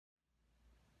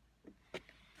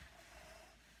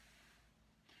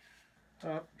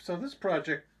So this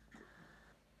project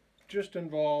just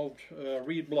involved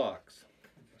reed blocks.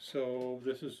 So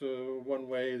this is one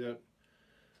way that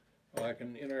I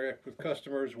can interact with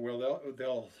customers where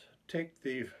they'll take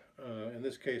the, in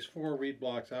this case, 4 reed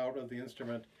blocks out of the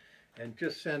instrument and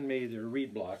just send me their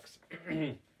reed blocks.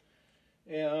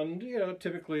 And, you know,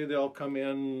 typically they'll come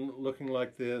in looking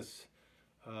like this.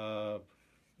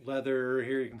 Leather,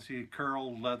 here you can see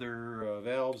curled leather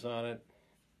valves on it.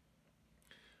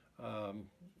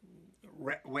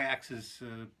 Wax is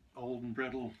old and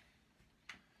brittle.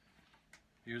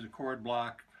 Here's a cord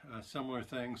block, similar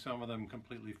thing, some of them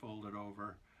completely folded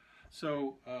over.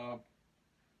 So,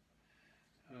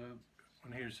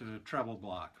 and here's a treble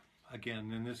block.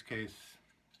 Again, in this case,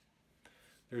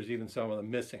 there's even some of them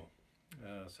missing,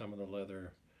 some of the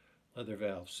leather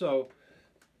valves. So,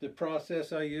 the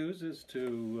process I use is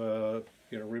to,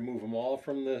 you know, remove them all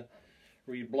from the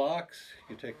reed blocks.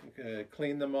 You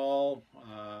clean them all.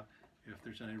 If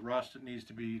there's any rust that needs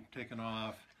to be taken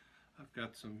off, I've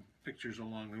got some pictures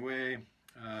along the way.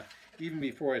 Even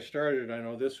before I started, I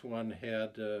know this one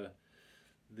had the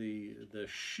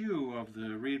shoe of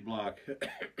the reed block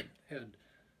had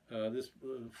this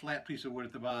flat piece of wood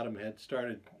at the bottom had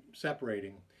started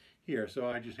separating here, so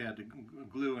I just had to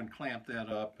glue and clamp that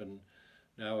up, and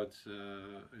now it's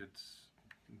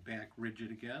back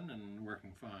rigid again and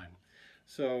working fine.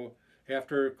 So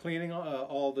after cleaning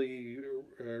all the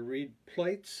reed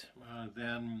plates,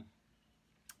 then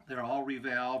they're all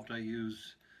revalved. I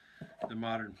use the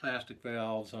modern plastic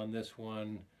valves on this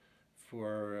one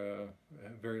for a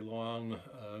very long,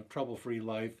 trouble-free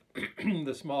life.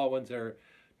 The small ones are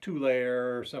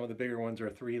 2-layer, some of the bigger ones are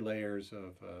 3 layers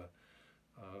of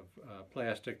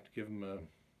plastic to give them a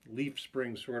leaf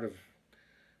spring sort of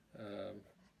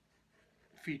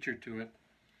feature to it.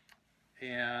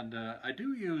 And I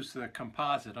do use the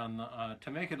composite on the,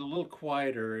 to make it a little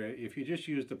quieter. If you just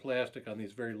use the plastic on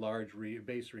these very large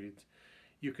bass reeds,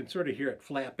 you can sort of hear it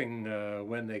flapping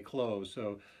when they close.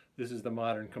 So this is the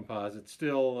modern composite,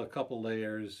 still a couple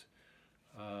layers,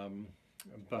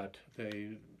 but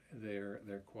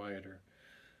they're quieter.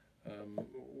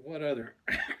 What other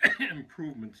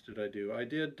improvements did I do? I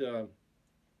did,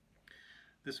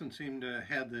 this one seemed to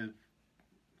have the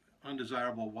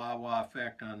undesirable wah-wah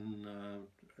effect on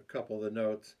a couple of the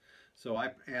notes. So I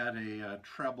add a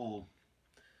treble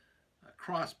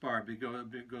crossbar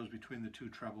that goes between the 2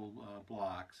 treble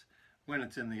blocks when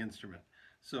it's in the instrument.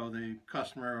 So the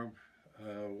customer,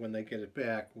 when they get it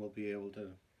back, will be able to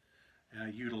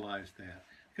utilize that,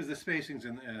 because the spacing's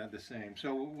the same.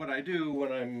 So what I do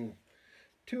when I'm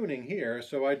tuning here,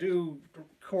 so I do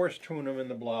coarse tune them in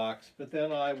the blocks, but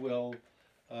then I will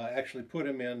actually put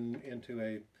them into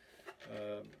a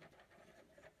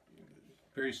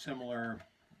very similar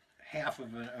half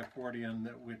of an accordion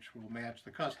which will match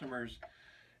the customers,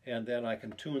 and then I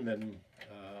can tune them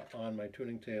on my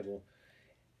tuning table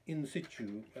in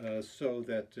situ so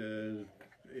that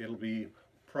it'll be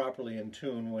properly in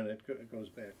tune when it goes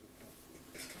back.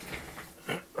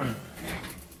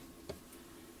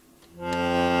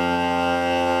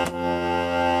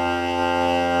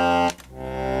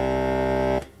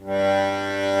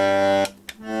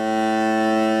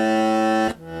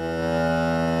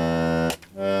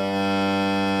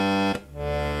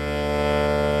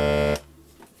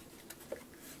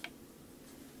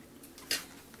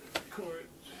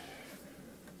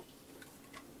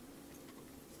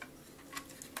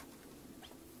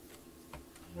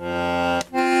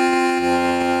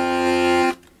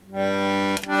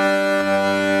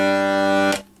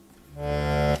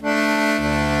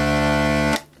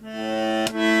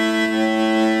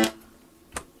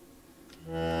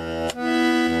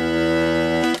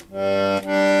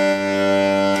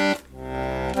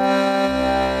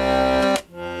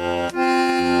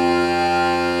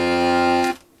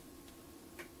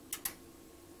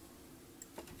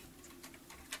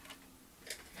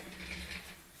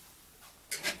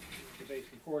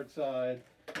 Chord side,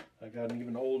 I got an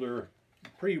even older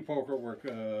pre-poker work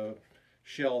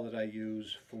shell that I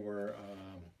use for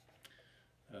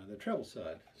the treble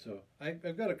side. So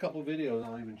I've got a couple of videos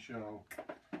I'll even show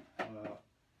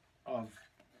of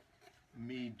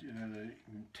me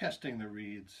testing the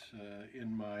reeds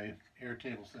in my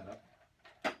Airtable setup.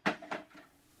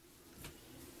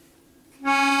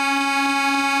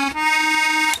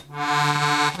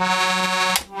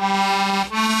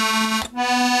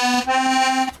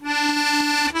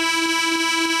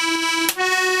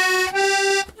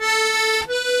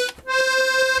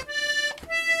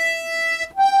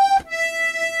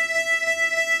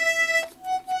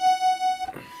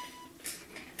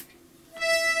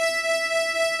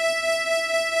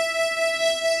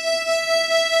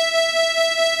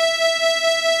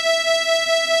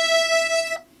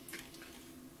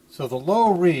 So the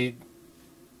low reed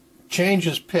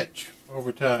changes pitch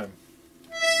over time.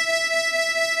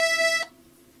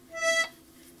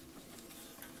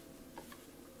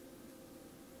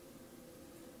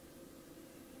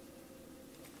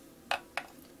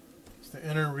 It's the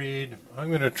inner reed. I'm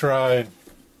going to try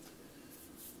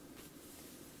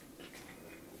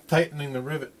tightening the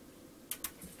rivet.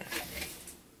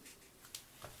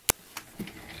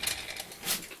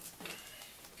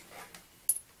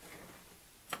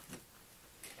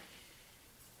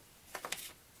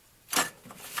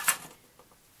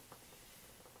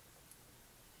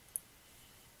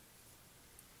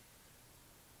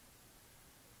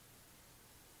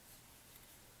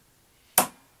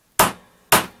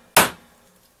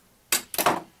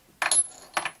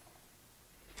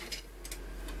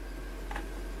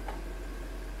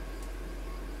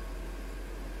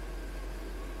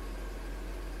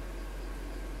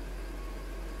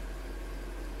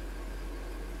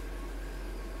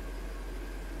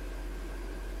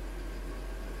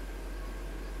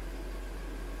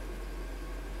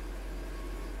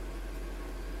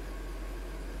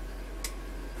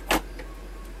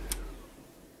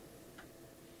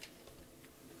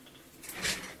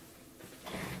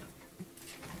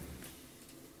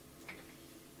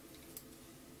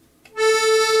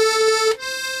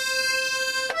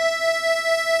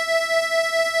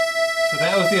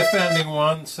 That was the offending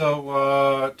one,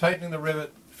 so tightening the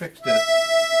rivet fixed it.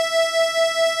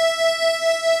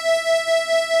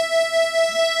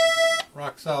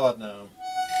 Rock solid now.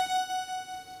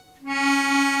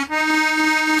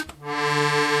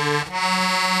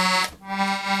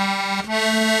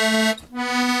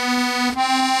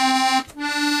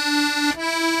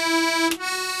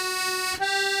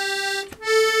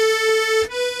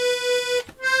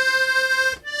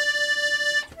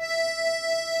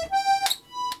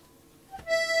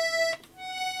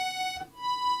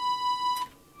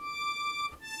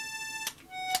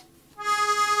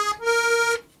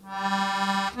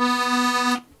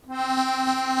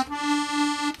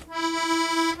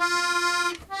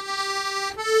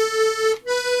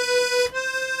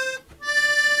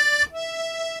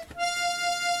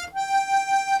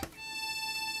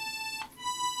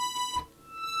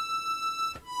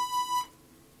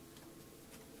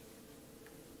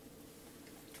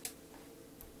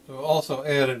 So also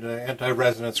added an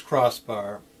anti-resonance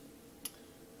crossbar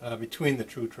between the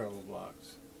two treble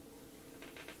blocks.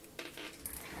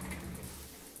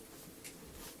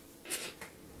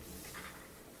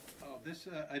 This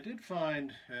I did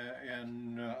find,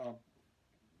 and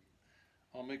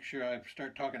I'll make sure I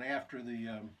start talking after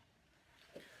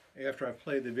I've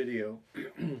played the video.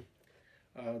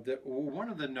 That one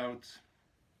of the notes,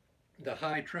 the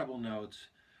high treble notes,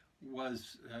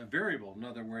 was variable. In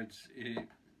other words,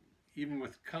 even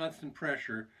with constant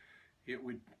pressure, it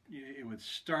would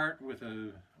start with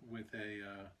a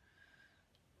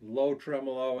low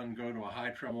tremolo and go to a high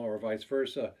tremolo, or vice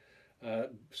versa.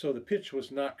 So the pitch was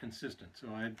not consistent. So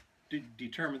I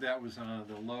determined that was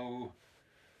the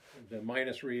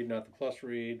minus reed, not the plus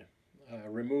reed.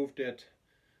 Removed it,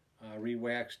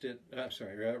 rewaxed it.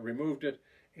 Removed it,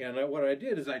 and what I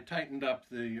did is I tightened up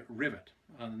the rivet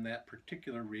on that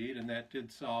particular reed, and that did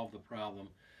solve the problem.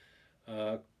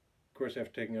 Of course,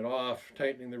 after taking it off,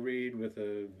 tightening the reed with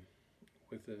a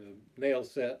nail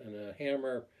set and a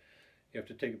hammer, you have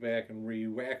to take it back and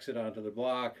re-wax it onto the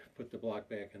block, put the block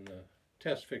back in the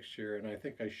test fixture, and I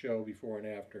think I show before and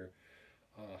after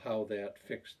how that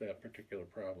fixed that particular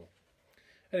problem.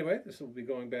 Anyway, this will be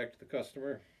going back to the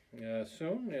customer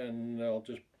soon, and I'll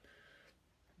just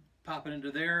pop it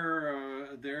into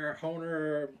their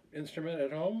Hohner instrument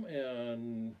at home,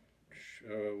 and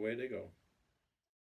away they go.